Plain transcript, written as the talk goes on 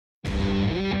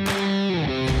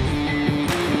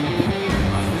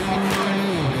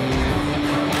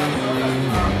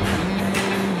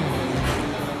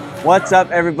What's up,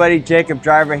 everybody? Jacob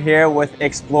Driver here with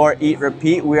Explore, Eat,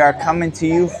 Repeat. We are coming to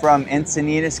you from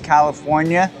Encinitas,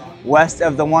 California, west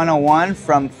of the 101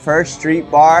 from First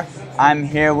Street Bar. I'm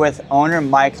here with owner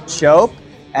Mike Chope,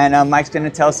 and Mike's going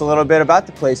to tell us a little bit about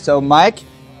the place. So, Mike,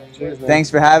 cheers, man. Thanks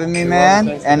for having me, man.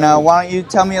 And why don't you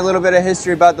tell me a little bit of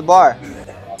history about the bar?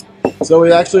 So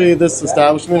this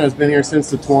establishment has been here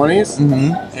since the 20s,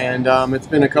 and it's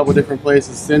been a couple different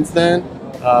places since then.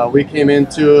 We came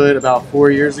into it about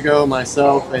 4 years ago,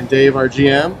 myself and Dave, our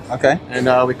GM. Okay.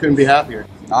 And we couldn't be happier.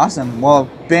 Awesome. Well,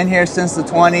 been here since the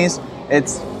 20s.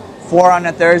 It's 4 on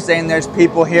a Thursday, and there's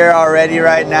people here already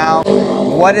right now.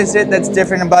 What is it that's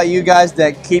different about you guys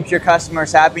that keeps your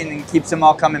customers happy and keeps them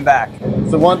all coming back?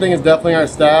 So one thing is definitely our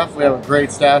staff. We have a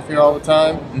great staff here all the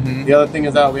time. The other thing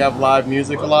is that we have live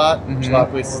music a lot, which a lot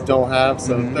of places don't have.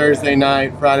 So Thursday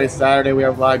night, Friday, Saturday, we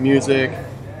have live music.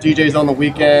 DJs on the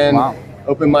weekend. Wow.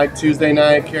 Open mic Tuesday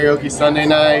night, karaoke Sunday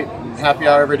night, happy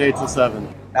hour every day till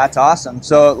 7. That's awesome.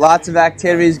 So lots of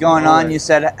activities going on. You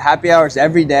said happy hours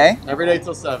every day? Every day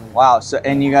till 7. Wow. So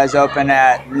and you guys open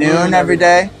at noon every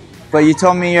day? But you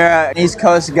told me you're an East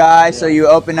Coast guy, so you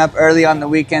open up early on the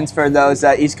weekends for those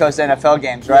East Coast NFL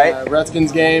games, right? Yeah,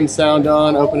 Redskins game, sound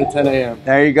on, open at 10 a.m.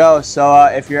 There you go. So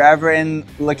if you're ever in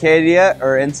Leucadia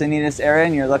or Encinitas area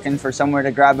and you're looking for somewhere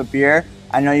to grab a beer,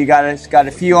 I know you got a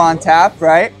few on tap,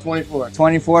 right? 24.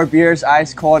 24 beers,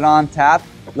 ice cold on tap.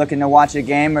 Looking to watch a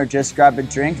game or just grab a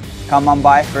drink? Come on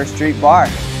by First Street Bar.